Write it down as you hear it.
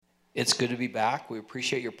It's good to be back. We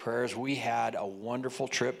appreciate your prayers. We had a wonderful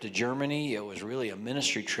trip to Germany. It was really a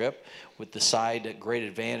ministry trip with the side great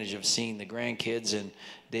advantage of seeing the grandkids and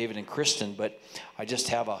David and Kristen. But I just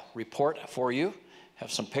have a report for you.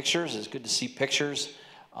 Have some pictures. It's good to see pictures.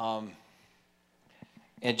 And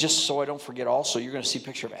just so I don't forget also, you're going to see a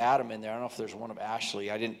picture of Adam in there. I don't know if there's one of Ashley.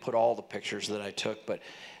 I didn't put all the pictures that I took. But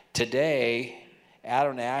today,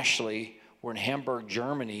 Adam and Ashley were in Hamburg,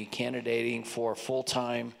 Germany, candidating for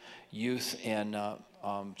full-time youth and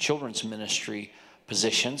children's ministry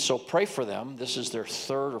position. So pray for them. This is their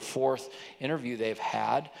third or fourth interview they've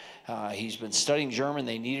had. He's been studying German.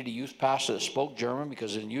 They needed a youth pastor that spoke German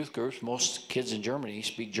because in youth groups, most kids in Germany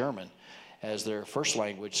speak German as their first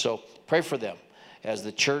language. So pray for them. As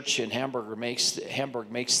the church in Hamburg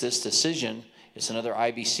makes this decision, it's another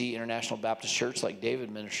IBC, International Baptist Church, like David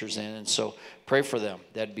ministers in, and so pray for them.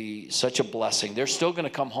 That'd be such a blessing. They're still going to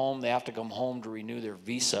come home. They have to come home to renew their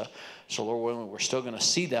visa, so Lord willing, we're still going to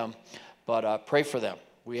see them, but pray for them.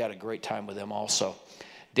 We had a great time with them also.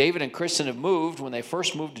 David and Kristen have moved. When they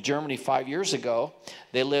first moved to Germany 5 years ago,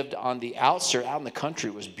 they lived on the outskirts, out in the country.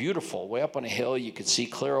 It was beautiful. Way up on a hill, you could see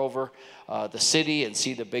clear over the city and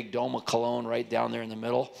see the big Dome of Cologne right down there in the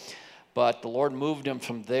middle. But the Lord moved them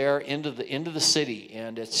from there into the city,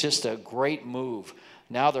 and it's just a great move.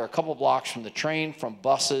 Now they're a couple blocks from the train, from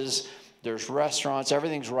buses. There's restaurants.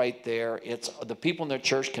 Everything's right there. It's the people in their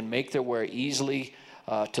church can make their way easily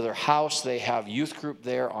to their house. They have youth group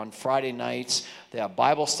there on Friday nights. They have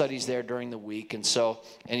Bible studies there during the week, and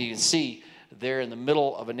you can see they're in the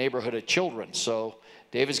middle of a neighborhood of children. So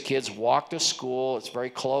David's kids walk to school. It's very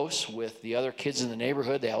close with the other kids in the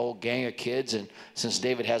neighborhood. They have a whole gang of kids, and since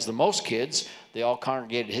David has the most kids, they all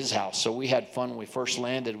congregated at his house. So we had fun when we first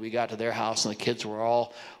landed. We got to their house, and the kids were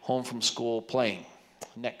all home from school playing.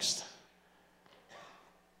 Next.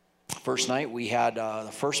 First night, we had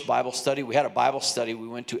the first Bible study. We had a Bible study we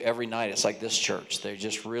went to every night. It's like this church. They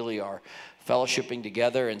just really are fellowshipping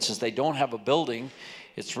together, and since they don't have a building,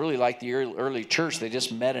 it's really like the early church. They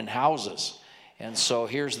just met in houses. And so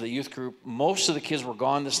here's the youth group. Most of the kids were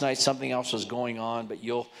gone this night. Something else was going on, but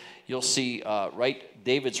you'll see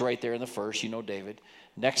David's right there in the first. You know David.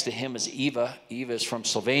 Next to him is Eva. Eva is from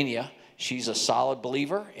Slovenia. She's a solid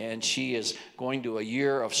believer, and she is going to a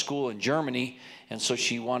year of school in Germany, and so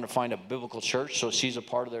she wanted to find a biblical church, so she's a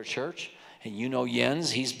part of their church. And you know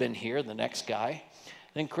Jens. He's been here, the next guy.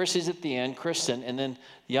 Then Chris is at the end, Kristen, and then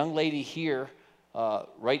the young lady here,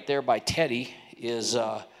 right there by Teddy, is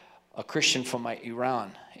a Christian from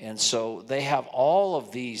Iran. And so they have all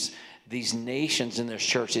of these nations in their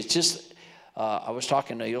church. It's just, I was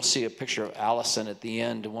talking to, you'll see a picture of Allison at the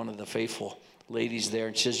end, one of the faithful ladies there,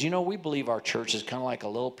 and she says, we believe our church is kind of like a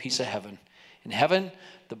little piece of heaven. In heaven,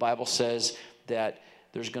 the Bible says that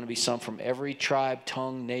there's going to be some from every tribe,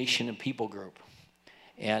 tongue, nation, and people group.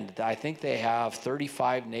 And I think they have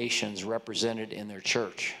 35 nations represented in their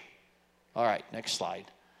church. All right, next slide.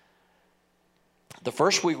 The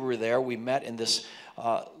first week we were there, we met in this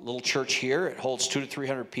little church here. It holds 200 to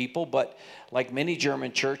 300 people, but like many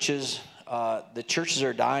German churches, the churches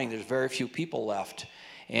are dying. There's very few people left.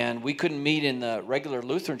 And we couldn't meet in the regular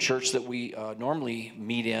Lutheran church that we normally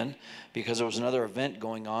meet in because there was another event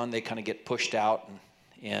going on. They kind of get pushed out and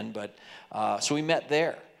in, but so we met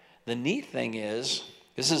there. The neat thing is,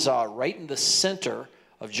 this is right in the center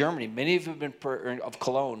of Germany. Many of you have been of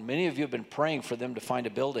Cologne. Many of you have been praying for them to find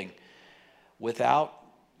a building.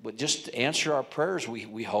 Just answer our prayers,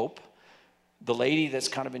 we hope. The lady that's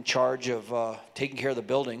kind of in charge of taking care of the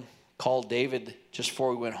building called David just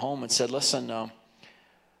before we went home and said, listen,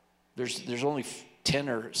 there's only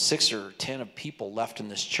 6 or 10 of people left in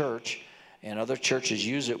this church, and other churches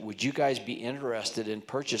use it. Would you guys be interested in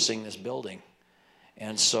purchasing this building?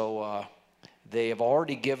 And so they have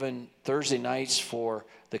already given Thursday nights for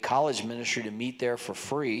the college ministry to meet there for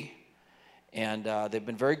free. And they've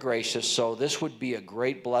been very gracious, so this would be a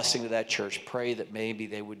great blessing to that church. Pray that maybe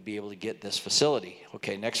they would be able to get this facility.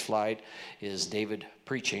 Okay, next slide is David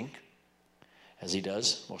preaching, as he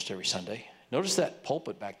does most every Sunday. Notice that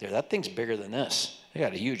pulpit back there. That thing's bigger than this. They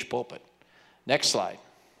got a huge pulpit. Next slide.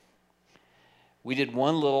 We did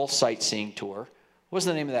one little sightseeing tour. What was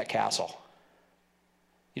the name of that castle?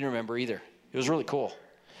 You don't remember either. It was really cool.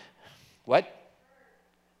 What?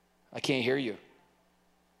 I can't hear you.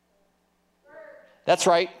 That's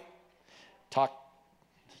right. Talk.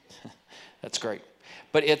 That's great.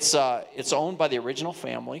 But it's owned by the original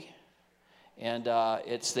family, and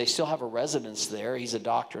they still have a residence there. He's a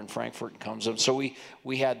doctor in Frankfurt and comes up. So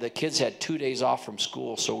the kids had 2 days off from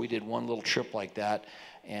school, so we did one little trip like that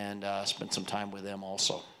and spent some time with them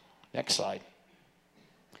also. Next slide.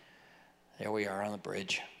 There we are on the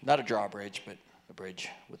bridge. Not a drawbridge, but a bridge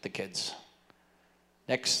with the kids.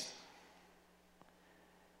 Next.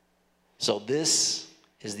 So this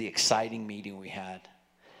is the exciting meeting we had.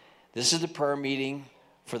 This is the prayer meeting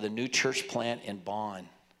for the new church plant in Bonn.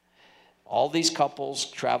 All these couples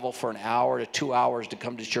travel for an hour to 2 hours to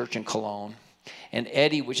come to church in Cologne. And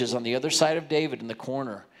Eddie, which is on the other side of David in the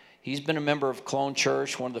corner, he's been a member of Cologne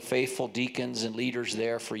Church, one of the faithful deacons and leaders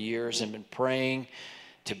there for years, and been praying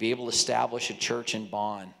to be able to establish a church in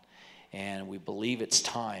Bonn. And we believe it's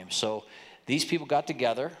time. So these people got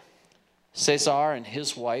together. Cesar and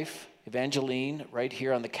his wife, Evangeline, right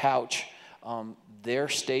here on the couch. They're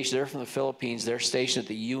stationed, they're from the Philippines. They're stationed at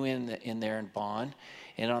the UN in there in Bonn.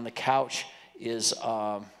 And on the couch is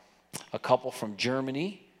a couple from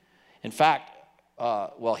Germany. In fact,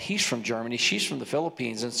 well, he's from Germany. She's from the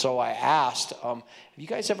Philippines. And so I asked, have you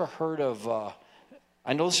guys ever heard of,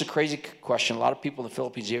 I know this is a crazy question. A lot of people in the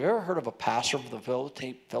Philippines, have you ever heard of a pastor from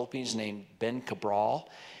the Philippines named Ben Cabral?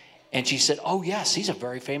 And she said, oh, yes, he's a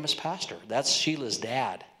very famous pastor. That's Sheila's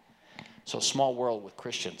dad. So small world with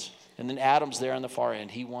Christians. And then Adam's there on the far end.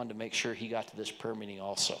 He wanted to make sure he got to this prayer meeting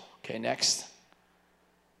also. Okay, next.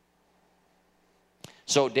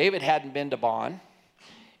 So David hadn't been to Bonn.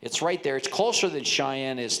 It's right there. It's closer than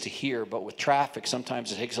Cheyenne is to here, but with traffic,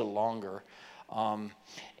 sometimes it takes a little longer.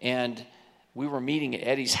 And we were meeting at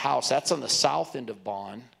Eddie's house. That's on the south end of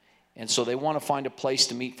Bonn. And so they want to find a place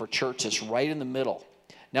to meet for church that's right in the middle.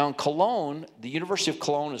 Now in Cologne, the University of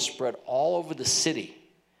Cologne is spread all over the city.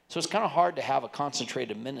 So it's kind of hard to have a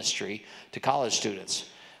concentrated ministry to college students.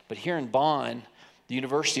 But here in Bonn, the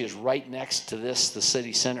university is right next to the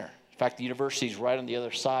city center. In fact, the university is right on the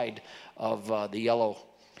other side of that yellow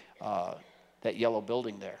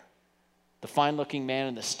building there. The fine-looking man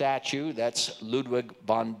in the statue, that's Ludwig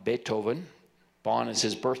van Beethoven. Bonn is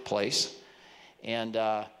his birthplace. And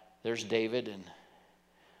there's David and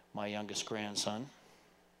my youngest grandson.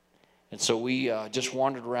 And so we just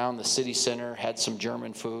wandered around the city center, had some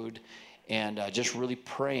German food, and just really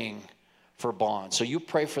praying for Bonn. So you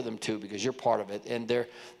pray for them too, because you're part of it. And their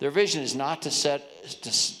vision is not to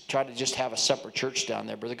try to just have a separate church down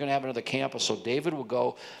there, but they're going to have another campus. So David will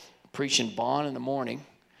go preach in Bonn in the morning.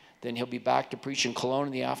 Then he'll be back to preach in Cologne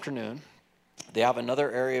in the afternoon. They have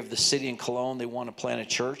another area of the city in Cologne. They want to plant a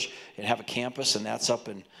church and have a campus, and that's up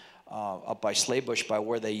by Slaybush, by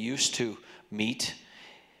where they used to meet.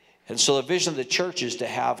 And so the vision of the church is to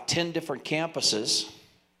have 10 different campuses.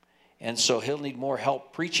 And so he'll need more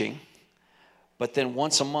help preaching. But then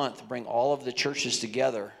once a month, bring all of the churches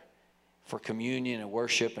together for communion and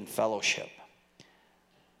worship and fellowship.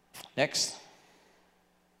 Next.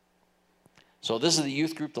 So this is the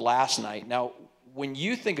youth group the last night. Now, when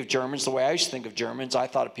you think of Germans, the way I used to think of Germans, I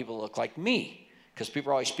thought of people that look like me. Because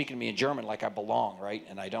people are always speaking to me in German like I belong, right?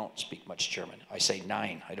 And I don't speak much German. I say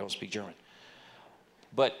nein, I don't speak German.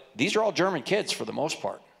 But these are all German kids for the most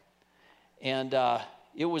part. And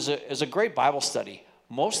it was a great Bible study.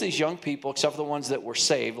 Most of these young people, except for the ones that were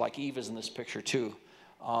saved, like Eva's in this picture too,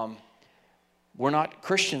 were not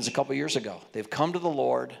Christians a couple years ago. They've come to the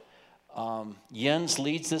Lord. Jens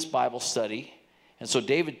leads this Bible study. And so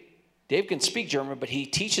Dave can speak German, but he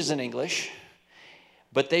teaches in English.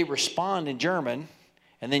 But they respond in German.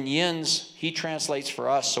 And then Jens, he translates for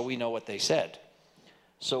us so we know what they said.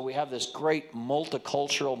 So we have this great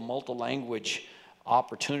multicultural, multilanguage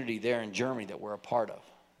opportunity there in Germany that we're a part of.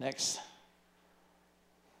 Next.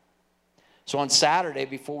 So on Saturday,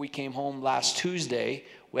 before we came home last Tuesday,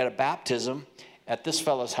 we had a baptism at this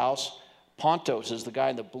fellow's house. Pontos is the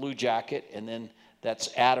guy in the blue jacket, and then that's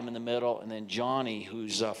Adam in the middle, and then Johnny,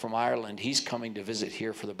 who's from Ireland. He's coming to visit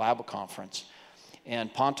here for the Bible conference.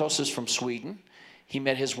 And Pontos is from Sweden. He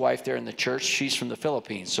met his wife there in the church. She's from the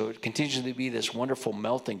Philippines. So it continues to be this wonderful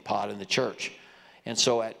melting pot in the church. And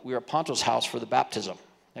so we were at Ponto's house for the baptism.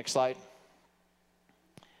 Next slide.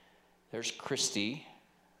 There's Christy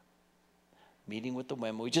meeting with the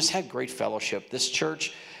women. We just had great fellowship. This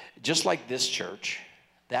church, just like this church,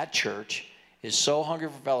 that church is so hungry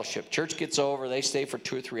for fellowship. Church gets over. They stay for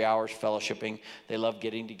 2 or 3 hours fellowshipping. They love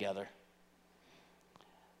getting together.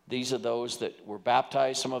 These are those that were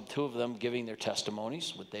baptized, two of them giving their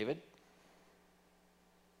testimonies with David.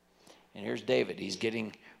 And here's David. He's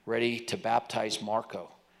getting ready to baptize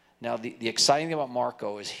Marco. Now, the exciting thing about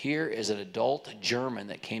Marco is here is an adult German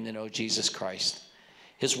that came to know Jesus Christ.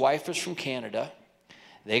 His wife is from Canada.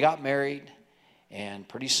 They got married, and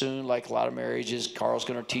pretty soon, like a lot of marriages, Carl's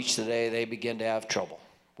going to teach today, they begin to have trouble.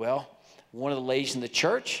 Well, one of the ladies in the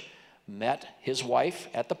church met his wife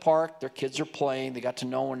at the park. Their kids are playing. They got to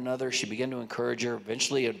know one another. She began to encourage her,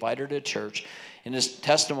 eventually invited her to church. In his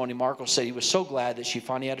testimony, Marco said he was so glad that she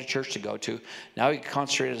finally had a church to go to. Now he could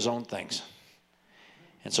concentrate on his own things.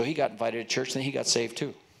 And so he got invited to church, and then he got saved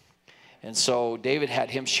too. And so David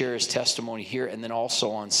had him share his testimony here and then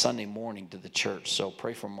also on Sunday morning to the church. So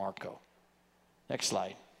pray for Marco. Next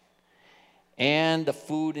slide. And the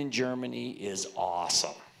food in Germany is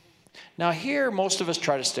awesome. Now here, most of us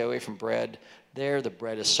try to stay away from bread. There, the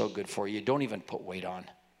bread is so good for you. Don't even put weight on.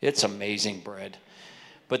 It's amazing bread.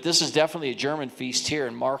 But this is definitely a German feast here,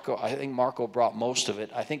 and I think Marco brought most of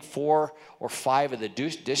it. I think 4 or 5 of the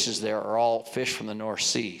dishes there are all fish from the North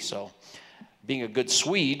Sea. So being a good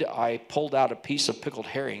Swede, I pulled out a piece of pickled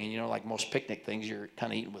herring, and like most picnic things, you're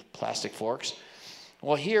kind of eating with plastic forks.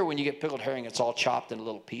 Well, here, when you get pickled herring, it's all chopped into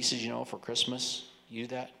little pieces, for Christmas. You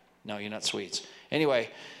do that? No, you're not Swedes. Anyway,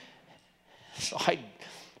 so I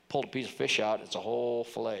pulled a piece of fish out. It's a whole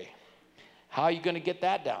fillet. How are you going to get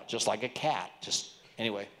that down? Just like a cat.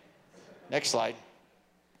 Anyway, next slide.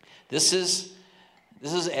 This is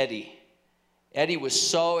Eddie. Eddie was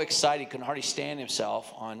so excited he couldn't hardly stand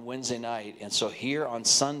himself on Wednesday night. And so here on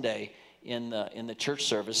Sunday in the church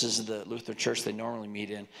service, this is the Lutheran church they normally meet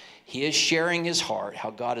in, he is sharing his heart, how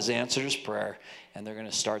God has answered his prayer, and they're going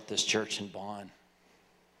to start this church in Bonn.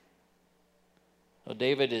 So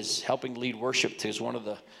David is helping lead worship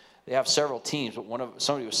to they have several teams, but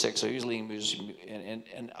somebody was sick, so he was leading music.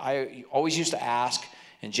 And I always used to ask,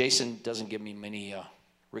 and Jason doesn't give me many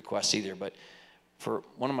requests either, but for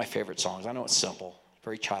one of my favorite songs, I know it's simple,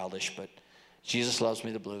 very childish, but Jesus Loves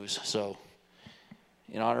Me, the Blues. So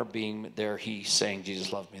in honor of being there, he sang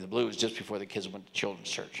Jesus Loves Me, the Blues just before the kids went to children's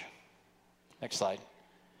church. Next slide.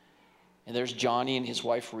 And there's Johnny and his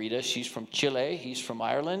wife Rita. She's from Chile, he's from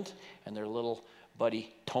Ireland, and their little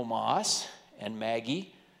buddy Tomas and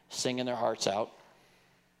Maggie singing their hearts out.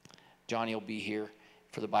 Johnny will be here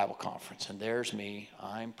for the Bible conference. And there's me.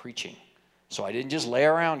 I'm preaching. So I didn't just lay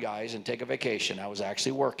around, guys, and take a vacation. I was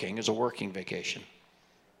actually working. It was a working vacation.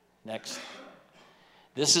 Next.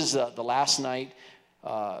 This is the last night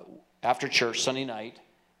after church, Sunday night.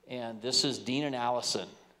 And this is Dean and Allison.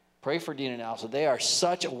 Pray for Dean and Allison. They are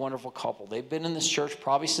such a wonderful couple. They've been in this church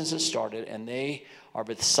probably since it started, and they are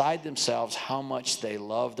beside themselves how much they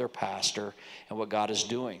love their pastor and what God is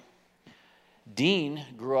doing. Dean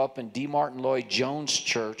grew up in D. Martin Lloyd Jones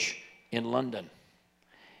Church in London.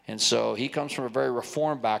 And so he comes from a very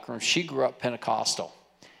Reformed background. She grew up Pentecostal.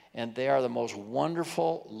 And they are the most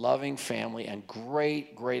wonderful, loving family and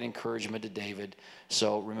great, great encouragement to David.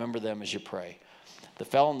 So remember them as you pray. The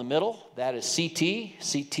fellow in the middle, that is CT.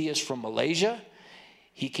 CT is from Malaysia.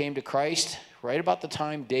 He came to Christ right about the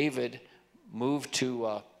time David moved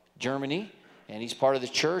to Germany, and he's part of the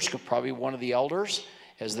church, probably one of the elders,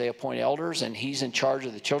 as they appoint elders, and he's in charge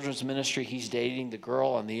of the children's ministry. He's dating the girl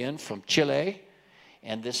on the end from Chile,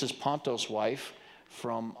 and this is Ponto's wife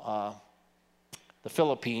from the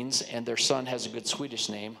Philippines, and their son has a good Swedish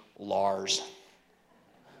name, Lars.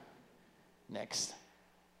 Next.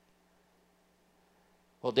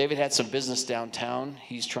 Well, David had some business downtown.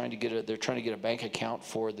 They're trying to get a bank account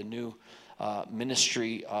for the new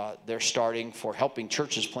ministry they're starting for helping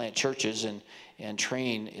churches plant churches and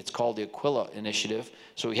train. It's called the Aquila Initiative.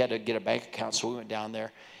 So we had to get a bank account, so we went down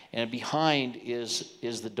there. And behind is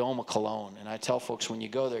the Dome of Cologne. And I tell folks, when you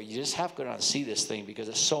go there, you just have to go down and see this thing because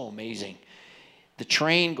it's so amazing. The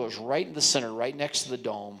train goes right in the center, right next to the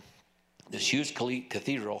dome, this huge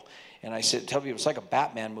cathedral. And I said, tell people it's like a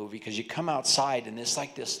Batman movie because you come outside and it's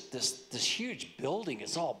like this huge building.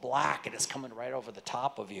 It's all black and it's coming right over the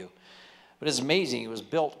top of you. But it's amazing. It was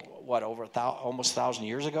built, over almost 1,000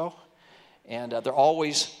 years ago? And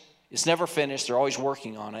it's never finished. They're always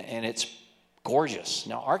working on it, and it's gorgeous.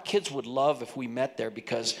 Now, our kids would love if we met there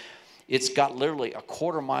because it's got literally a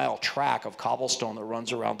quarter-mile track of cobblestone that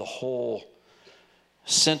runs around the whole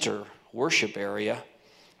center worship area.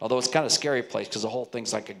 Although it's kind of a scary place because the whole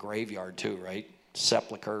thing's like a graveyard too, right?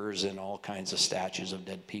 Sepulchers and all kinds of statues of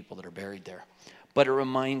dead people that are buried there. But it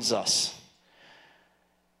reminds us,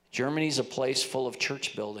 Germany's a place full of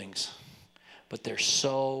church buildings, but there's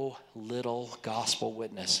so little gospel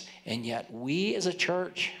witness. And yet we as a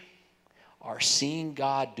church are seeing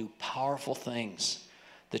God do powerful things.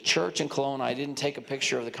 The church in Cologne, I didn't take a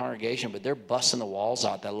picture of the congregation, but they're busting the walls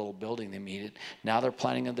out, that little building they meet in. Now they're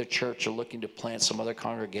planning another church or looking to plant some other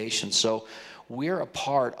congregation. So we're a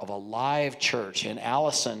part of a live church. And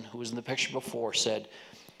Allison, who was in the picture before, said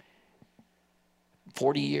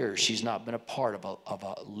 40 years she's not been a part of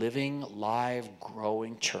a living, live,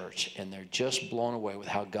 growing church. And they're just blown away with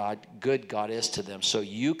how good God is to them. So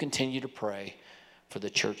you continue to pray for the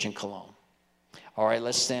church in Cologne. All right,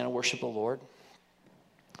 let's stand and worship the Lord.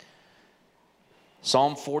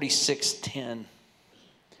 Psalm 46:10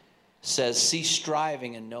 says, cease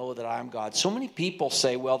striving and know that I am God. So many people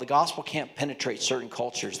say, well, the gospel can't penetrate certain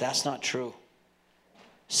cultures. That's not true.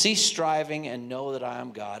 Cease striving and know that I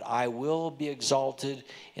am God. I will be exalted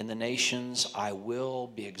in the nations. I will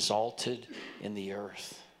be exalted in the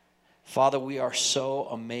earth. Father, we are so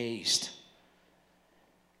amazed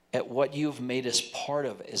at what you've made us part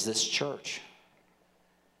of as this church.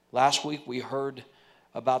 Last week we heard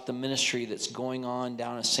about the ministry that's going on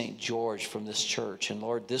down in St. George from this church. And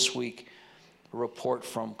Lord, this week, a report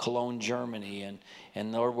from Cologne, Germany.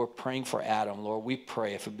 And Lord, we're praying for Adam. Lord, we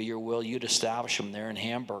pray, if it be your will, you'd establish him there in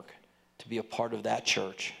Hamburg to be a part of that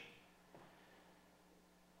church.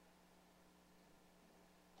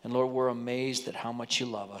 And Lord, we're amazed at how much you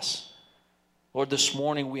love us. Lord, this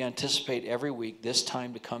morning we anticipate every week this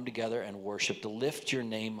time to come together and worship, to lift your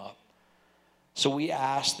name up. So we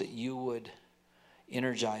ask that you would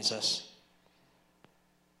energize us,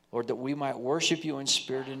 Lord, that we might worship you in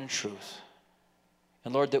spirit and in truth.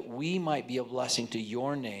 And Lord, that we might be a blessing to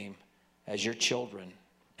your name as your children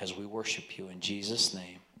as we worship you. In Jesus'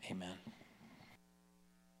 name, amen.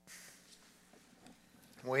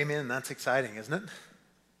 Well, amen. That's exciting, isn't it?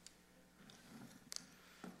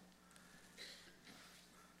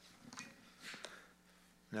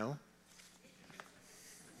 No?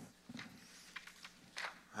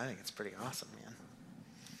 I think it's pretty awesome, man.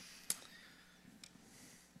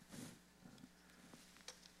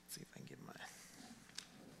 Let's see if I can get my...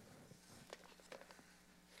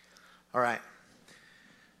 All right.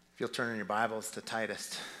 If you'll turn in your Bibles to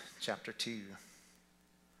Titus chapter 2.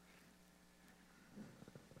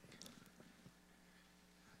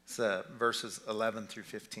 It's verses 11 through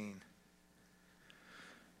 15.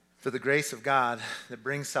 For the grace of God that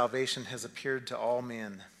brings salvation has appeared to all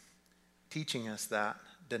men, teaching us that,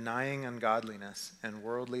 denying ungodliness and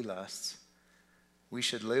worldly lusts, we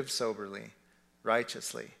should live soberly,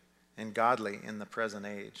 righteously, and godly in the present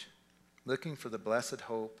age, looking for the blessed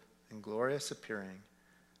hope and glorious appearing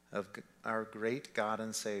of our great God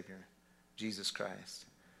and Savior, Jesus Christ,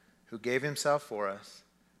 who gave himself for us,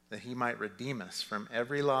 that he might redeem us from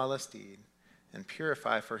every lawless deed and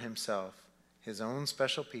purify for himself his own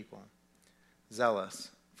special people,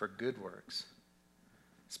 zealous for good works.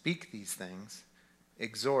 Speak these things,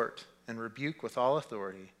 exhort and rebuke with all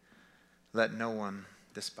authority. Let no one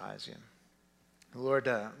despise you. Lord,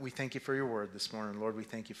 we thank you for your word this morning. Lord, we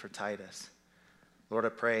thank you for Titus. Lord, I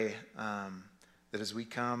pray that as we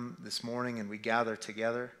come this morning and we gather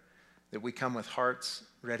together, that we come with hearts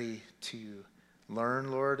ready to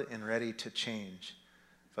learn, Lord, and ready to change.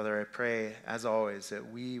 Father, I pray, as always, that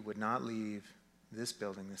we would not leave this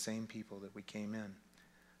building the same people that we came in.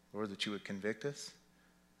 Lord, that you would convict us,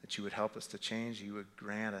 that you would help us to change, you would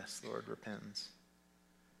grant us, Lord, repentance.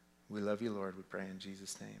 We love you, Lord, we pray in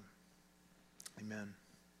Jesus' name. Amen.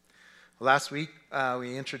 Well, last week,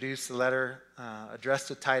 we introduced the letter addressed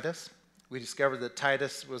to Titus. We discovered that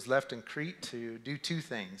Titus was left in Crete to do two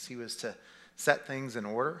things. He was to set things in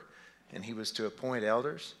order, and he was to appoint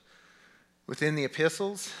elders. Within the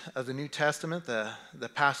epistles of the New Testament, the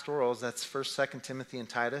pastorals, that's 1st, 2nd Timothy, and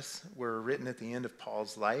Titus, were written at the end of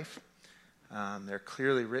Paul's life. They're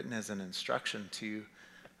clearly written as an instruction to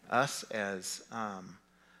us as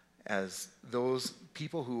those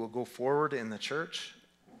people who will go forward in the church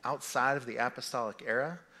outside of the apostolic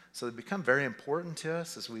era. So they become very important to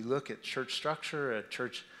us as we look at church structure, at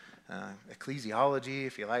church ecclesiology,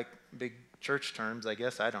 if you like big church terms. I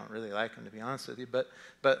guess I don't really like them, to be honest with you. But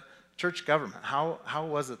church government, how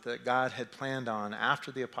was it that God had planned on,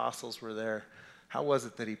 after the apostles were there, how was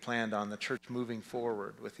it that he planned on the church moving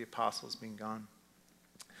forward with the apostles being gone?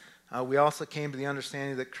 We also came to the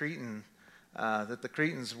understanding that the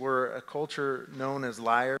Cretans were a culture known as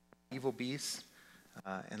liars, evil beasts,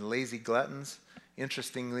 and lazy gluttons.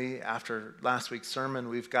 Interestingly, after last week's sermon,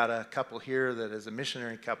 we've got a couple here that is a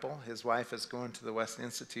missionary couple. His wife is going to the West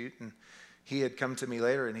Institute, and he had come to me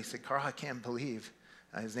later, and he said, Carl, I can't believe,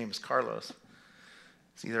 his name is Carlos.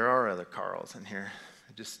 See, there are other Carls in here,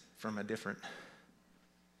 just from a different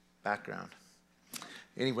background.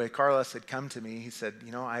 Anyway, Carlos had come to me. He said,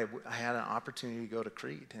 I had an opportunity to go to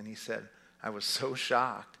Crete, and he said, I was so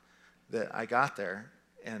shocked that I got there,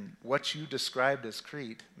 and what you described as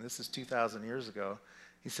Crete, and this is 2,000 years ago,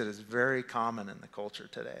 he said is very common in the culture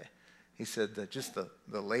today. He said that just the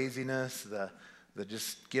laziness, the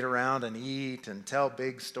just get around and eat and tell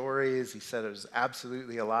big stories, he said it was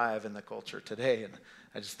absolutely alive in the culture today. And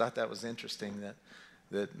I just thought that was interesting,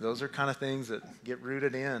 that those are kind of things that get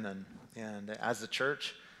rooted in. And as a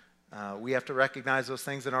church, We have to recognize those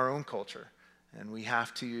things in our own culture. And we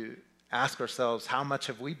have to ask ourselves, how much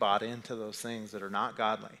have we bought into those things that are not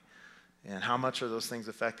godly? And how much are those things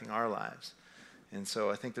affecting our lives? And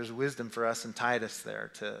so I think there's wisdom for us in Titus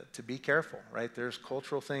there to be careful, right? There's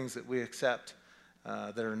cultural things that we accept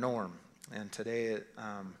that are norm. And today,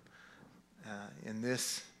 in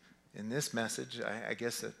this message, I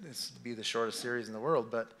guess it's to be the shortest series in the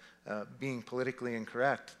world, but being politically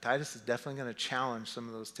incorrect, Titus is definitely going to challenge some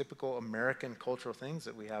of those typical American cultural things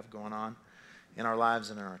that we have going on in our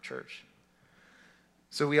lives and in our church.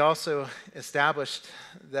 So we also established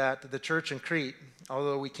that the church in Crete,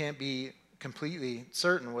 although we can't be completely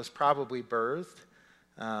certain, was probably birthed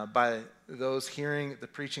by those hearing the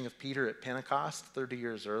preaching of Peter at Pentecost 30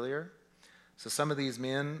 years earlier. So some of these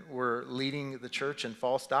men were leading the church in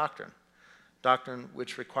false doctrine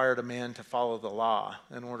which required a man to follow the law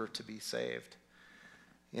in order to be saved.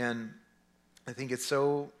 And I think it's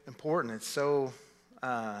so important. It's so,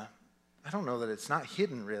 I don't know that it's not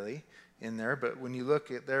hidden really in there, but when you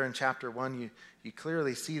look at there in chapter 1, you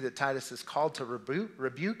clearly see that Titus is called to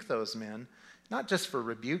rebuke those men, not just for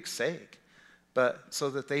rebuke's sake, but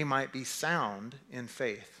so that they might be sound in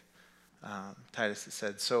faith, Titus has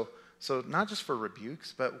said. So not just for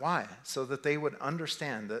rebukes, but why? So that they would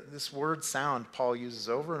understand that this word sound Paul uses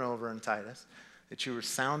over and over in Titus, that you are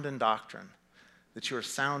sound in doctrine, that you are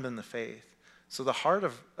sound in the faith. So the heart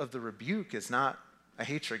of the rebuke is not, I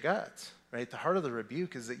hate your guts, right? The heart of the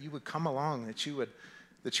rebuke is that you would come along, that you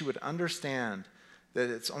would understand that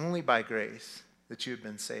it's only by grace that you have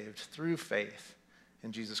been saved through faith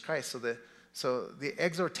in Jesus Christ. So the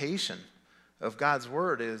exhortation of God's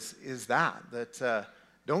word is that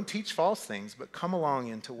don't teach false things, but come along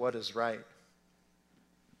into what is right.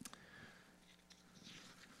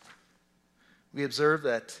 We observe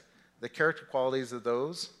that the character qualities of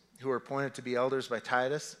those who were appointed to be elders by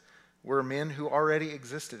Titus were men who already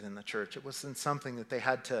existed in the church. It wasn't something that they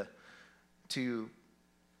had to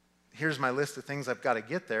here's my list of things I've got to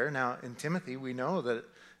get there. Now, in Timothy, we know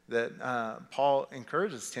that Paul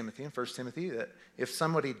encourages Timothy in 1 Timothy that if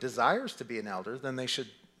somebody desires to be an elder, then they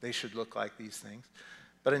should look like these things.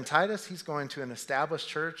 But in Titus, he's going to an established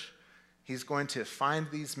church. He's going to find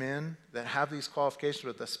these men that have these qualifications,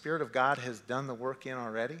 but the Spirit of God has done the work in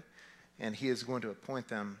already, and he is going to appoint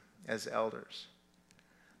them as elders.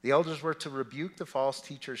 The elders were to rebuke the false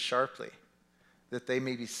teachers sharply, that they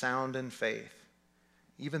may be sound in faith.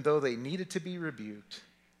 Even though they needed to be rebuked,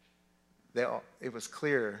 it was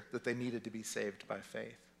clear that they needed to be saved by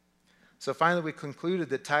faith. So finally, we concluded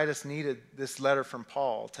that Titus needed this letter from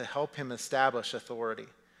Paul to help him establish authority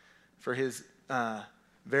for his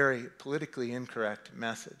very politically incorrect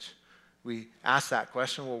message. We asked that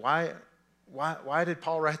question, well, why did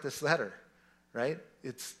Paul write this letter, right?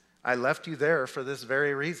 I left you there for this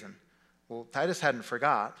very reason. Well, Titus hadn't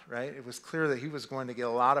forgot, right? It was clear that he was going to get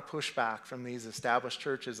a lot of pushback from these established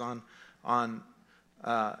churches on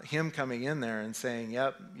him coming in there and saying,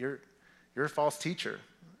 yep, you're a false teacher.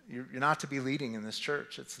 You're not to be leading in this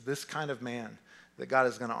church. It's this kind of man that God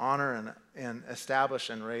is going to honor and establish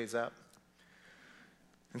and raise up.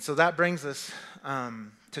 And so that brings us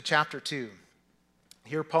to chapter 2.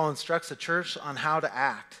 Here Paul instructs the church on how to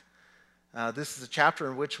act. This is a chapter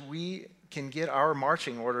in which we can get our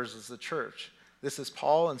marching orders as the church. This is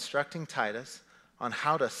Paul instructing Titus on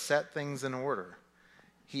how to set things in order.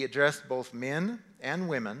 He addressed both men and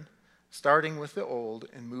women, starting with the old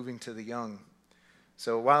and moving to the young.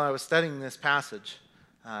 So while I was studying this passage,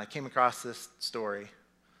 I came across this story.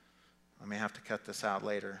 I may have to cut this out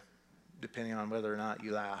later, depending on whether or not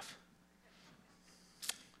you laugh.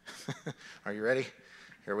 Are you ready?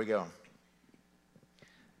 Here we go.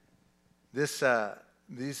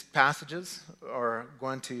 These passages are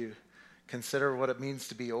going to consider what it means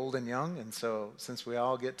to be old and young, and so since we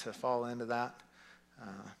all get to fall into that,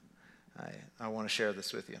 I want to share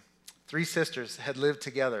this with you. 3 sisters had lived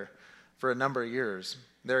together for a number of years.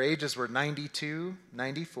 Their ages were 92,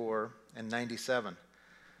 94, and 97.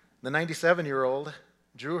 The 97-year-old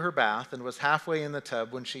drew her bath and was halfway in the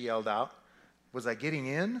tub when she yelled out, "Was I getting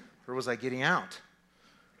in or was I getting out?"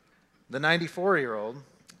 The 94-year-old,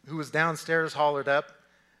 who was downstairs, hollered up,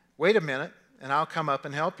 "Wait a minute, and I'll come up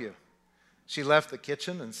and help you." She left the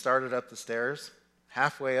kitchen and started up the stairs.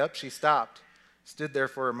 Halfway up, she stopped, stood there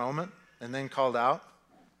for a moment, and then called out,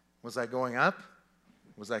 "Was I going up?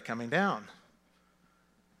 Was I coming down?"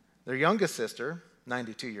 Their youngest sister,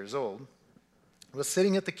 92 years old, was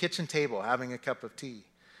sitting at the kitchen table having a cup of tea,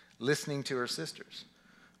 listening to her sisters,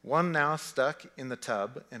 one now stuck in the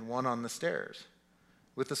tub and one on the stairs.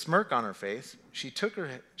 With a smirk on her face, she shook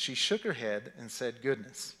her head and said,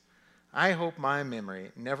 "Goodness, I hope my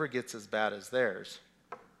memory never gets as bad as theirs.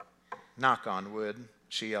 Knock on wood,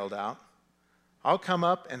 she yelled out. I'll come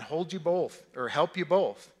up and hold you both, or help you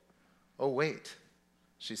both. Oh, wait,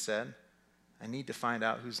 she said. I need to find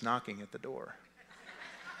out who's knocking at the door.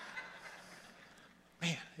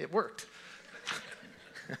 Man, it worked.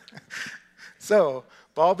 So,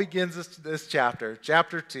 Paul begins this chapter,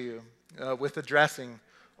 chapter 2, with addressing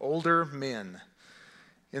older men.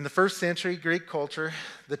 In the first century Greek culture,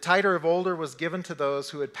 the title of older was given to those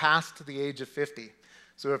who had passed the age of 50.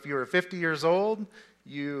 So if you were 50 years old,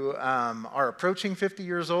 you are approaching 50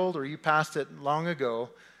 years old, or you passed it long ago,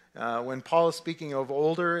 when Paul is speaking of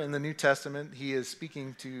older in the New Testament, he is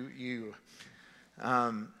speaking to you.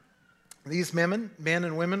 These men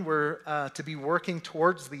and women were to be working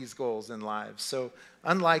towards these goals in lives. So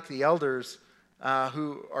unlike the elders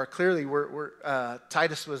who are clearly,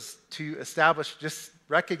 Titus was to establish just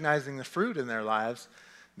recognizing the fruit in their lives,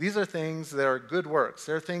 these are things that are good works.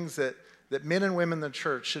 They're things that men and women in the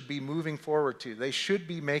church should be moving forward to. They should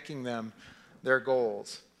be making them their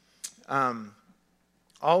goals.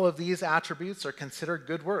 All of these attributes are considered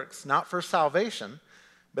good works, not for salvation,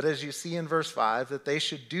 but as you see in verse 5, that they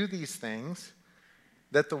should do these things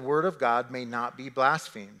that the word of God may not be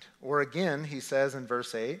blasphemed. Or again, he says in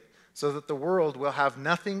verse 8, so that the world will have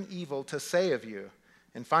nothing evil to say of you.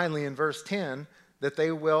 And finally in verse 10, that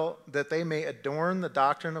they may adorn the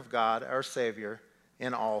doctrine of God, our Savior,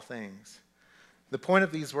 in all things. The point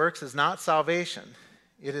of these works is not salvation.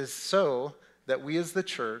 It is so that we as the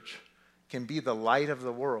church can be the light of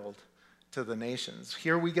the world to the nations.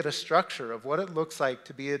 Here we get a structure of what it looks like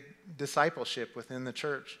to be a discipleship within the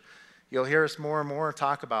church. You'll hear us more and more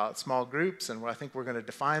talk about small groups, and I think we're going to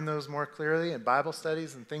define those more clearly in Bible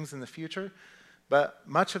studies and things in the future. But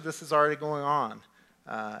much of this is already going on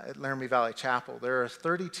at Laramie Valley Chapel. There are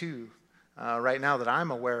 32 right now that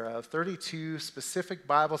I'm aware of, 32 specific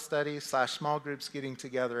Bible studies / small groups getting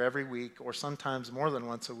together every week, or sometimes more than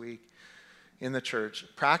once a week in the church,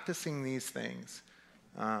 practicing these things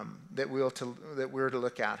that we're to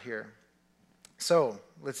look at here. So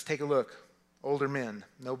let's take a look. Older men.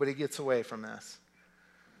 Nobody gets away from this.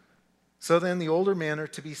 So then the older men are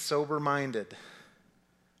to be sober-minded,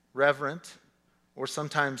 reverent, or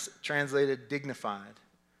sometimes translated dignified.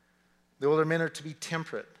 The older men are to be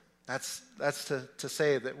temperate. That's to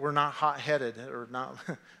say that we're not hot-headed, or not,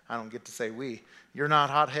 I don't get to say we. You're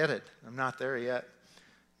not hot-headed. I'm not there yet,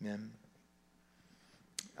 men.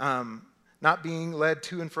 Not being led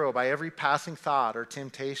to and fro by every passing thought or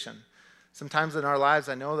temptation. Sometimes in our lives,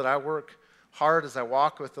 I know that I work hard as I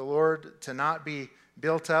walk with the Lord to not be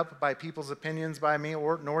built up by people's opinions by me,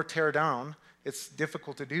 nor tear down. It's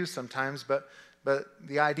difficult to do sometimes, but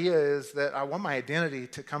the idea is that I want my identity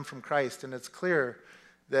to come from Christ, and it's clear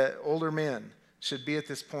that older men should be at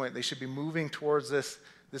this point. They should be moving towards this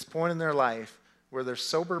point in their life where they're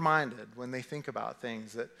sober-minded when they think about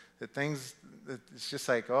things, that it's just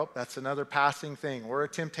like, oh, that's another passing thing, or a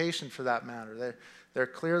temptation for that matter. They're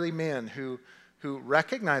clearly men who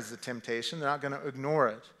recognize the temptation. They're not going to ignore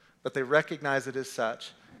it, but they recognize it as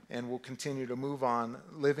such and will continue to move on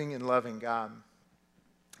living and loving God.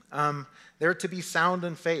 They're to be sound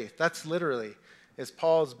in faith. That's literally, as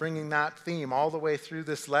Paul is bringing that theme all the way through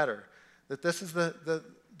this letter, that this is the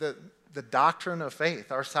doctrine of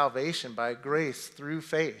faith, our salvation by grace through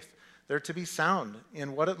faith. They're to be sound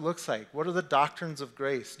in what it looks like. What are the doctrines of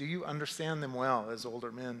grace? Do you understand them well as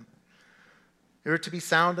older men? They're to be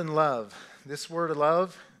sound in love. This word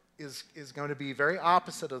love is going to be very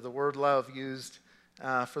opposite of the word love used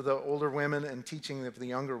for the older women and teaching of the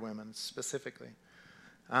younger women specifically.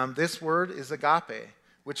 This word is agape,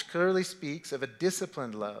 which clearly speaks of a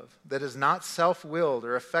disciplined love that is not self-willed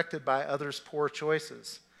or affected by others' poor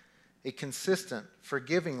choices. A consistent,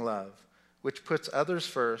 forgiving love, which puts others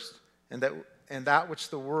first and that which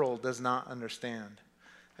the world does not understand.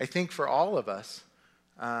 I think for all of us,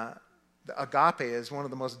 agape is one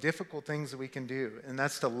of the most difficult things that we can do, and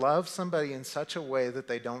that's to love somebody in such a way that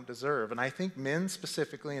they don't deserve. And I think men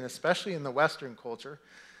specifically, and especially in the Western culture,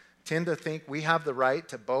 tend to think we have the right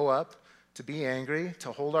to bow up, to be angry,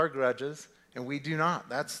 to hold our grudges, and we do not.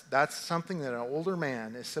 That's something that an older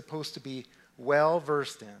man is supposed to be well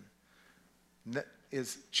versed in,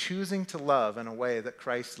 is choosing to love in a way that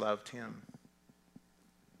Christ loved him.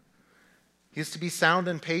 He is to be sound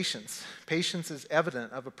in patience. Patience is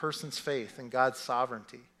evident of a person's faith in God's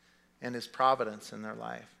sovereignty and his providence in their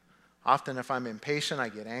life. Often if I'm impatient, I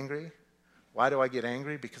get angry. Why do I get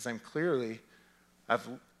angry? Because I've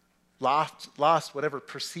lost whatever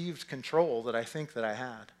perceived control that I think that I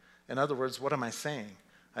had. In other words, what am I saying?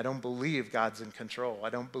 I don't believe God's in control. I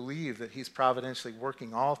don't believe that he's providentially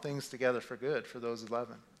working all things together for good for those who love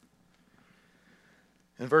him.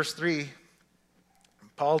 In verse 3,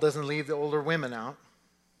 Paul doesn't leave the older women out.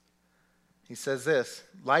 He says this,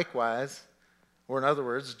 likewise, or in other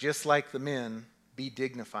words, just like the men, be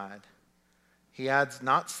dignified. He adds,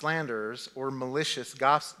 not slanderers or malicious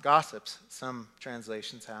gossips, some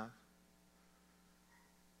translations have.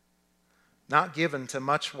 Not given to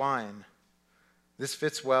much wine. This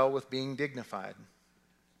fits well with being dignified.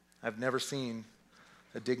 I've never seen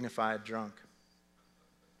a dignified drunk.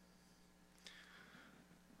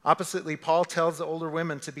 Oppositely, Paul tells the older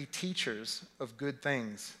women to be teachers of good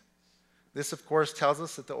things. This, of course, tells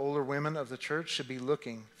us that the older women of the church should be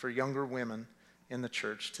looking for younger women in the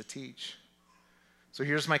church to teach. So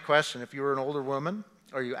here's my question. If you are an older woman,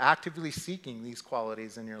 are you actively seeking these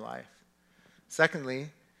qualities in your life? Secondly,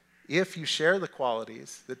 if you share the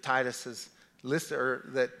qualities that Titus has listed, or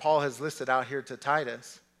that Paul has listed out here to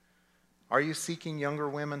Titus, are you seeking younger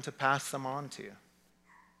women to pass them on to?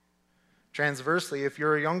 Transversely, if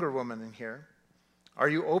you're a younger woman in here, are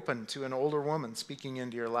you open to an older woman speaking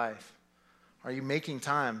into your life? Are you making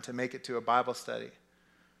time to make it to a Bible study?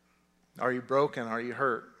 Are you broken? Are you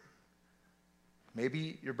hurt?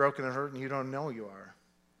 Maybe you're broken and hurt and you don't know you are.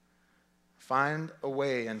 Find a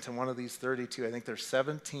way into one of these 32. I think there's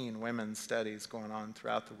 17 women's studies going on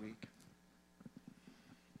throughout the week.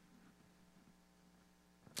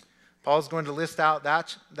 Paul's going to list out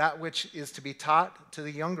that which is to be taught to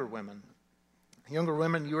the younger women. Younger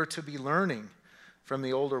women, you are to be learning from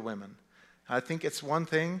the older women. I think it's one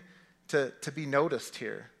thing to be noticed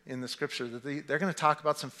here in the scripture that they're going to talk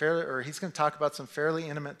about he's going to talk about some fairly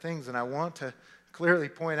intimate things, and I want to clearly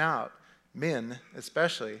point out, men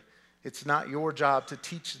especially, it's not your job to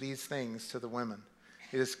teach these things to the women.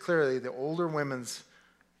 It is clearly the older women's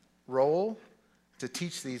role to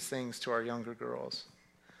teach these things to our younger girls.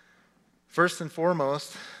 First and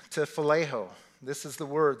foremost, to phileo. This is the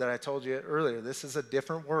word that I told you earlier. This is a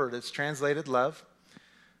different word. It's translated love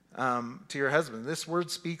to your husband. This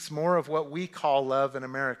word speaks more of what we call love in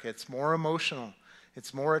America. It's more emotional.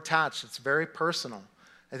 It's more attached. It's very personal.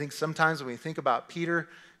 I think sometimes when we think about Peter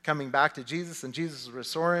coming back to Jesus and Jesus is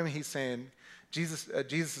restoring him, he's saying, Jesus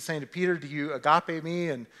is saying to Peter, do you agape me?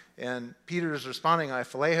 And Peter is responding, I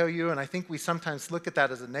phileo you. And I think we sometimes look at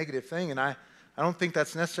that as a negative thing, and I don't think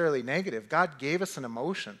that's necessarily negative. God gave us an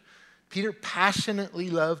emotion. Peter passionately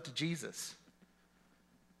loved Jesus.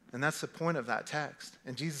 And that's the point of that text.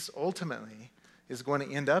 And Jesus ultimately is going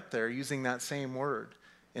to end up there using that same word.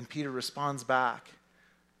 And Peter responds back.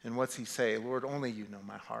 And what's he say? Lord, only you know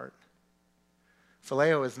my heart.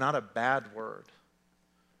 Phileo is not a bad word.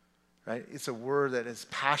 Right? It's a word that is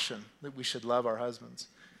passion, that we should love our husbands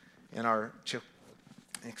and our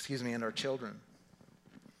children.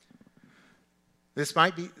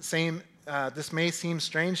 This may seem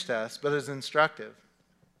strange to us, but it's instructive.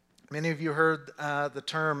 Many of you heard the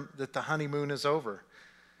term that the honeymoon is over.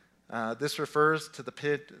 This refers to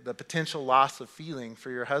the potential loss of feeling for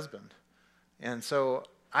your husband. And so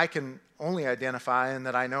I can only identify in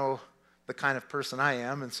that I know the kind of person I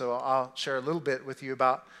am, and so I'll share a little bit with you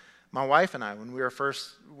about my wife and I when we were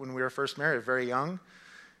first married, very young,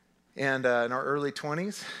 and in our early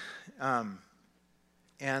 20s.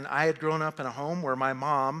 And I had grown up in a home where my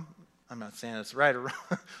mom, I'm not saying it's right or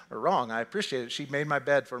wrong, I appreciate it. She made my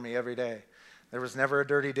bed for me every day. There was never a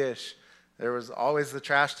dirty dish. There was always the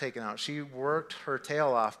trash taken out. She worked her tail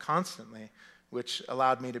off constantly, which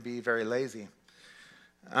allowed me to be very lazy.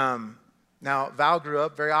 Now, Val grew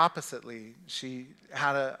up very oppositely. She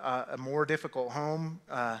had a more difficult home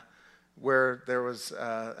where there was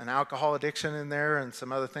an alcohol addiction in there and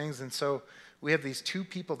some other things. And so we have these two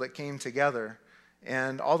people that came together.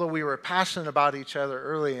 And although we were passionate about each other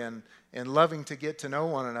early and loving to get to know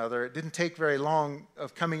one another, it didn't take very long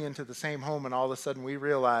of coming into the same home, and all of a sudden we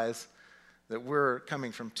realized that we're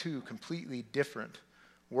coming from two completely different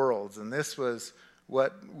worlds. And this was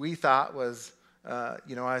what we thought was,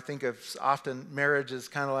 I think of often marriage as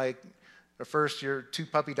kind of like at first you're two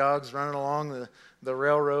puppy dogs running along the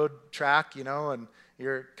railroad track, and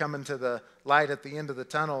you're coming to the light at the end of the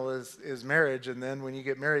tunnel is marriage. And then when you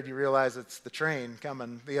get married, you realize it's the train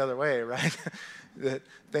coming the other way, right? That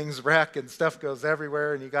things wreck and stuff goes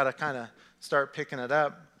everywhere, and you got to kind of start picking it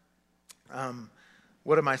up.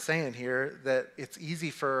 What am I saying here? That it's easy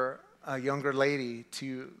for a younger lady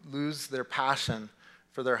to lose their passion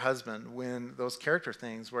for their husband when those character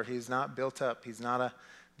things where he's not built up, he's not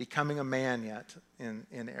becoming a man yet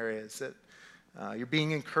in areas that you're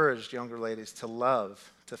being encouraged, younger ladies, to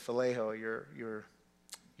love, to phileo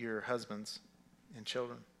your husbands and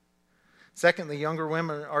children. Secondly, younger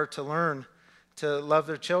women are to learn to love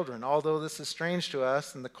their children. Although this is strange to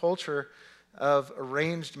us, and the culture of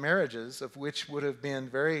arranged marriages, of which would have been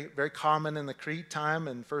very, very common in the Crete time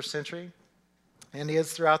in first century, and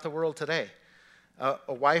is throughout the world today.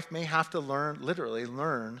 A wife may have to literally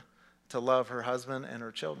learn to love her husband and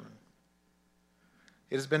her children.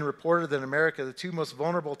 It has been reported that in America, the two most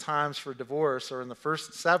vulnerable times for divorce are in the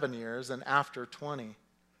first 7 years and after 20.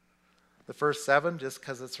 The first 7, just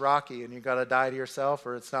because it's rocky and you got to die to yourself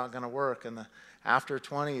or it's not going to work. And the after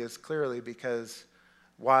 20 is clearly because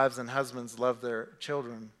wives and husbands love their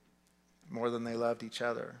children more than they loved each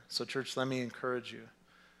other. So church, let me encourage you.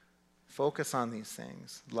 Focus on these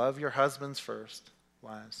things. Love your husbands first,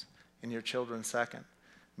 wives, and your children second.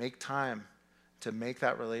 Make time to make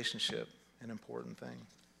that relationship an important thing.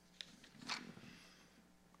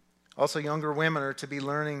 Also, younger women are to be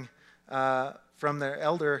learning from their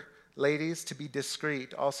elder ladies to be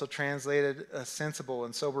discreet, also translated sensible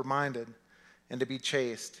and sober-minded, and to be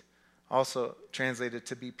chaste, also translated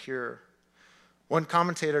to be pure. One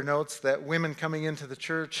commentator notes that women coming into the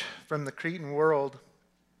church from the Cretan world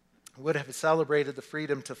would have celebrated the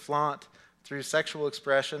freedom to flaunt through sexual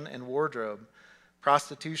expression and wardrobe.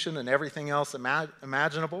 Prostitution and everything else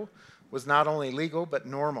imaginable was not only legal but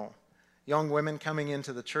normal. Young women coming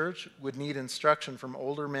into the church would need instruction from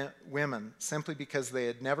older women simply because they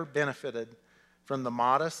had never benefited from the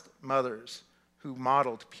modest mothers who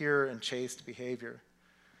modeled pure and chaste behavior.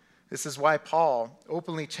 This is why Paul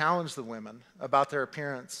openly challenged the women about their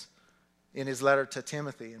appearance in his letter to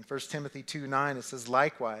Timothy. In 1 Timothy 2:9, it says,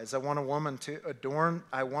 "Likewise, I want women to adorn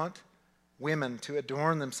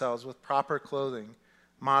themselves with proper clothing,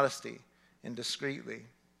 modesty, and discreetly."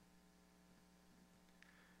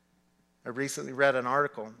 I recently read an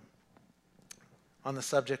article on the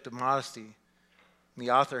subject of modesty.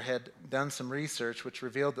 The author had done some research which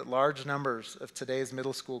revealed that large numbers of today's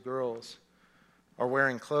middle school girls are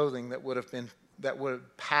wearing clothing that would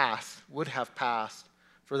have passed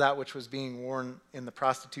for that which was being worn in the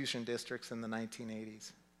prostitution districts in the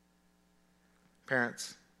 1980s.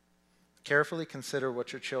 Parents, carefully consider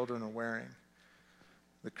what your children are wearing.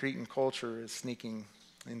 The Cretan culture is sneaking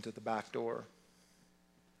into the back door.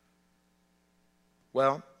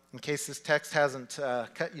 Well, in case this text hasn't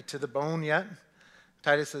cut you to the bone yet,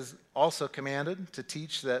 Titus is also commanded to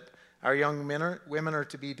teach that our young women are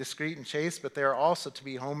to be discreet and chaste, but they are also to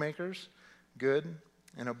be homemakers, good,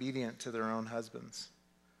 and obedient to their own husbands.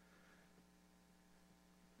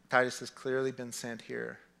 Titus has clearly been sent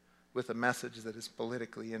here with a message that is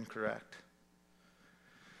politically incorrect.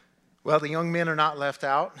 Well, the young men are not left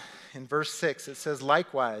out. In verse 6, it says,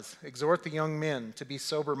 "Likewise, exhort the young men to be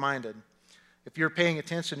sober-minded." If you're paying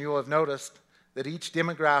attention, you will have noticed that each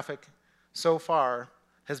demographic so far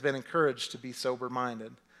has been encouraged to be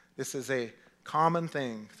sober-minded. This is a common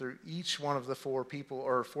thing through each one of the four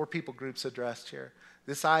people groups addressed here.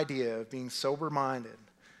 This idea of being sober-minded.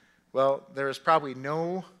 Well, there is probably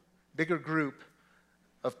no bigger group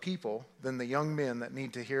of people than the young men that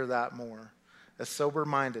need to hear that more. A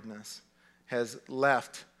sober-mindedness has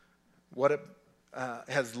left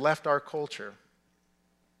our culture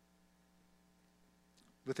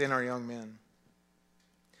within our young men.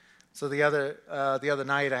 So the other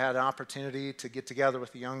night I had an opportunity to get together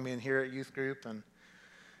with the young men here at youth group,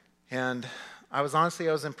 and I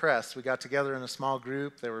was impressed. We got together in a small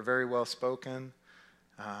group. They were very well spoken.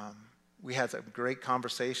 We had a great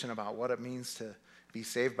conversation about what it means to be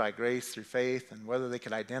saved by grace through faith and whether they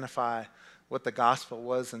could identify what the gospel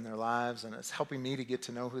was in their lives, and it's helping me to get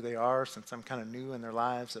to know who they are since I'm kind of new in their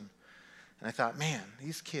lives. And I thought, man,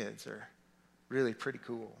 these kids are really pretty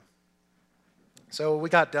cool. So we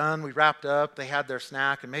got done, we wrapped up, they had their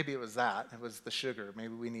snack, and maybe it was that. It was the sugar.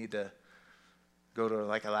 Maybe we need to go to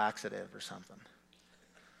like a laxative or something.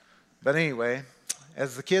 But anyway,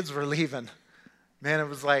 as the kids were leaving, man, it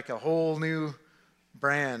was like a whole new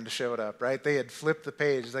brand showed up, right? They had flipped the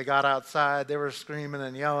page. They got outside, they were screaming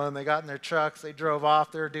and yelling. They got in their trucks, they drove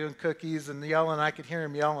off, they were doing cookies and yelling. I could hear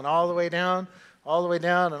them yelling all the way down,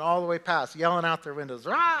 and all the way past, yelling out their windows.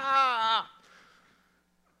 Rah!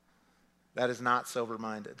 That is not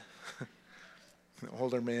sober-minded.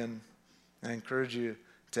 Older men, I encourage you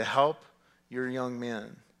to help your young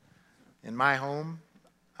men. In my home,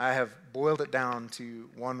 I have boiled it down to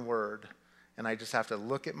one word, and I just have to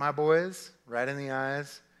look at my boys right in the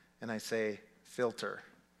eyes, and I say, filter.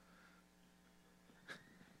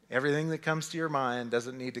 Everything that comes to your mind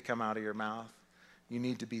doesn't need to come out of your mouth. You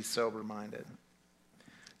need to be sober-minded.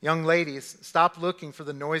 Young ladies, stop looking for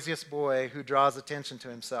the noisiest boy who draws attention to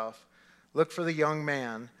himself. Look for the young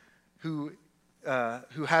man who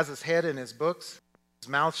has his head in his books, his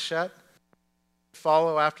mouth shut,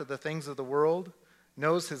 follow after the things of the world,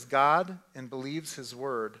 knows his God, and believes his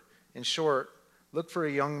word. In short, look for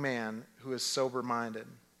a young man who is sober-minded.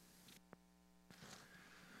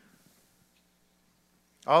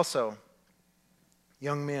 Also,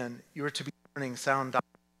 young men, you are to be learning sound doctrine.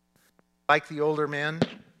 Like the older men,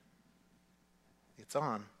 it's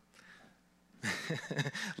on.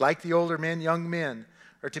 Like the older men, young men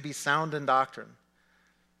are to be sound in doctrine.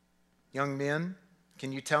 Young men,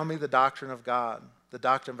 can you tell me the doctrine of God, the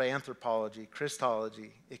doctrine of anthropology,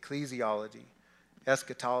 Christology, ecclesiology,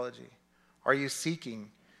 eschatology? Are you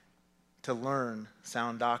seeking to learn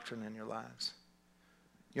sound doctrine in your lives?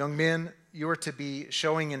 Young men, you are to be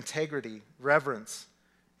showing integrity, reverence,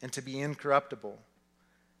 and to be incorruptible.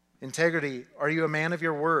 Integrity, are you a man of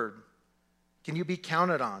your word? Can you be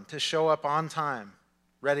counted on to show up on time,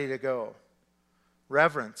 ready to go?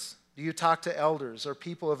 Reverence, do you talk to elders or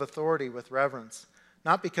people of authority with reverence,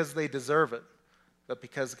 not because they deserve it, but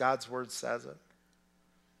because God's word says it?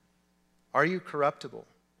 Are you corruptible?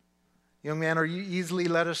 Young man, are you easily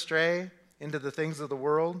led astray into the things of the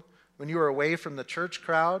world? When you are away from the church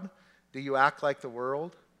crowd, do you act like the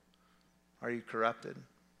world? Are you corrupted?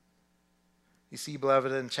 You see,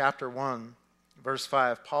 beloved, in chapter 1, verse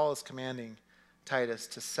 5, Paul is commanding Titus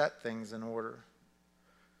to set things in order.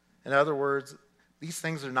 In other words, these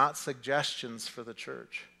things are not suggestions for the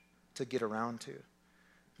church to get around to.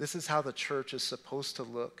 This is how the church is supposed to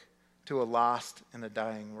look to a lost and a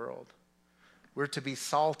dying world. We're to be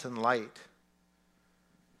salt and light.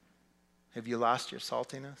 Have you lost your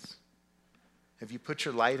saltiness? Have you put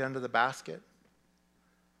your light under the basket?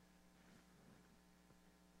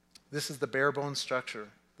 This is the bare bone structure,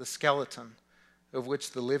 the skeleton of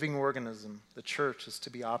which the living organism, the church, is to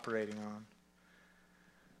be operating on.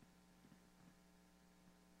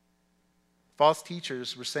 False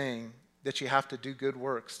teachers were saying that you have to do good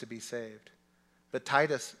works to be saved. But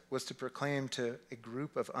Titus was to proclaim to a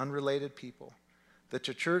group of unrelated people that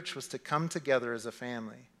the church was to come together as a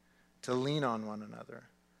family, to lean on one another,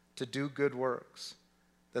 to do good works,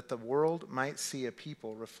 that the world might see a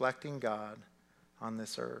people reflecting God on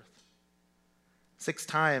this earth. 6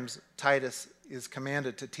 times Titus is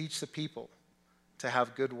commanded to teach the people to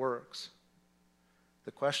have good works.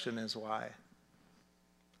 The question is why?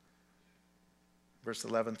 Verse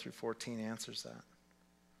 11 through 14 answers that.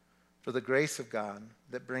 For the grace of God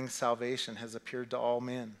that brings salvation has appeared to all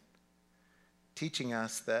men, teaching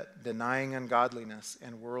us that denying ungodliness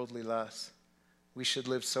and worldly lusts, we should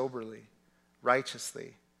live soberly,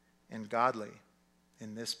 righteously, and godly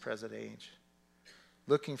in this present age,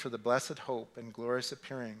 looking for the blessed hope and glorious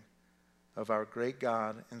appearing of our great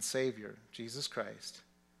God and Savior, Jesus Christ,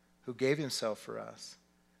 who gave himself for us,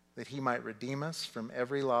 that he might redeem us from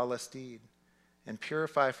every lawless deed and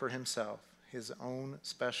purify for himself his own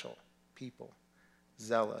special people,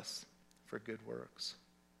 zealous for good works.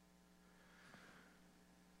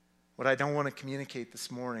 What I don't want to communicate this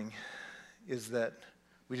morning is that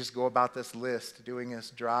we just go about this list doing this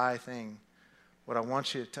dry thing. What I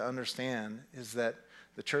want you to understand is that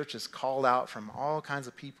the church is called out from all kinds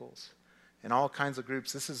of peoples and all kinds of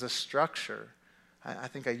groups. This is a structure. I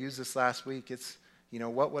think I used this last week. It's,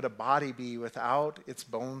 what would a body be without its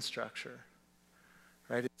bone structure?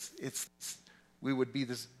 Right? We would be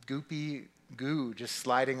this goopy goo just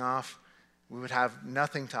sliding off. We would have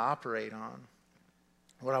nothing to operate on.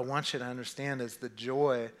 What I want you to understand is the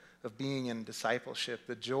joy of being in discipleship,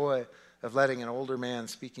 the joy of letting an older man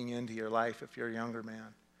speaking into your life if you're a younger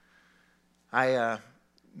man. I,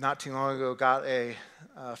 not too long ago, got a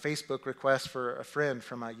Facebook request for a friend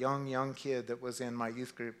from a young kid that was in my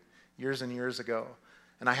youth group years and years ago.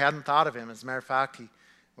 And I hadn't thought of him. As a matter of fact,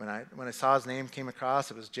 when I saw his name came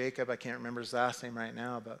across, it was Jacob. I can't remember his last name right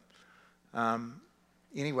now. But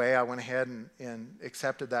anyway, I went ahead and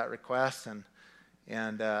accepted that request. And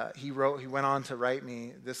he went on to write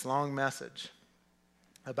me this long message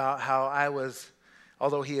about how I was,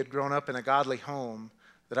 although he had grown up in a godly home,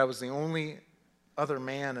 that I was the only other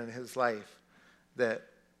man in his life that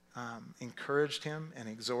encouraged him and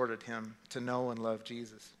exhorted him to know and love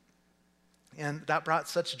Jesus. And that brought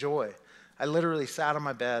such joy. I literally sat on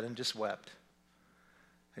my bed and just wept.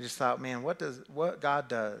 I just thought, man, what God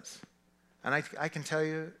does. And I can tell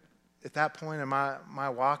you, at that point in my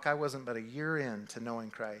walk, I wasn't but a year in to knowing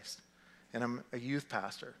Christ. And I'm a youth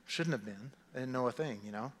pastor. Shouldn't have been. I didn't know a thing,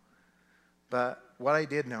 But what I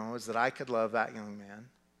did know is that I could love that young man,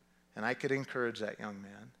 and I could encourage that young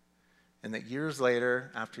man. And that years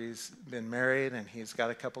later, after he's been married and he's got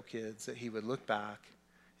a couple kids, that he would look back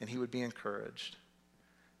and he would be encouraged.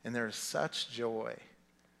 And there is such joy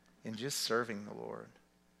in just serving the Lord.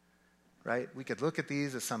 right? We could look at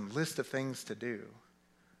these as some list of things to do.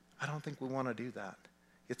 I don't think we want to do that.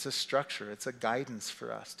 It's a structure. It's a guidance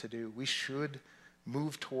for us to do. We should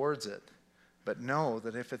move towards it, but know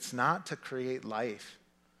that if it's not to create life,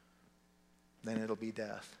 then it'll be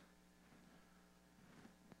death.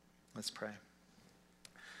 Let's pray.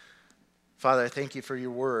 Father, I thank you for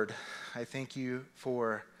your word. I thank you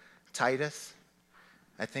for Titus.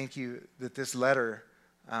 I thank you that this letter,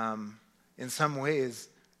 in some ways,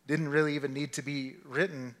 didn't really even need to be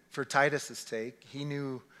written for Titus's sake. He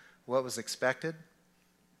knew what was expected.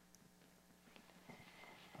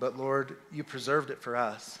 But Lord, you preserved it for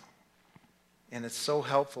us. And it's so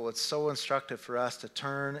helpful, it's so instructive for us to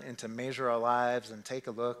turn and to measure our lives and take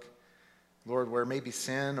a look, Lord, where maybe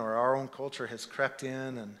sin or our own culture has crept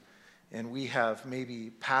in and we have maybe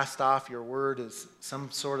passed off your word as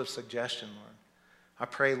some sort of suggestion, Lord. I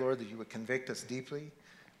pray, Lord, that you would convict us deeply,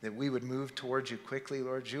 that we would move towards you quickly,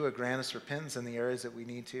 Lord. You would grant us repentance in the areas that we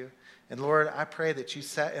need to. And Lord, I pray that you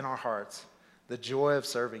set in our hearts the joy of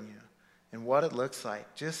serving you and what it looks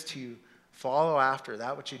like just to follow after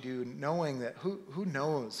that what you do, knowing that who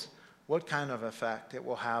knows what kind of effect it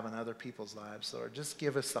will have on other people's lives, Lord. Just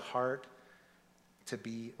give us the heart to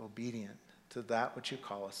be obedient to that which you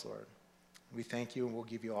call us, Lord. We thank you and we'll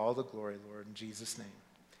give you all the glory, Lord, in Jesus' name.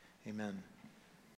 Amen.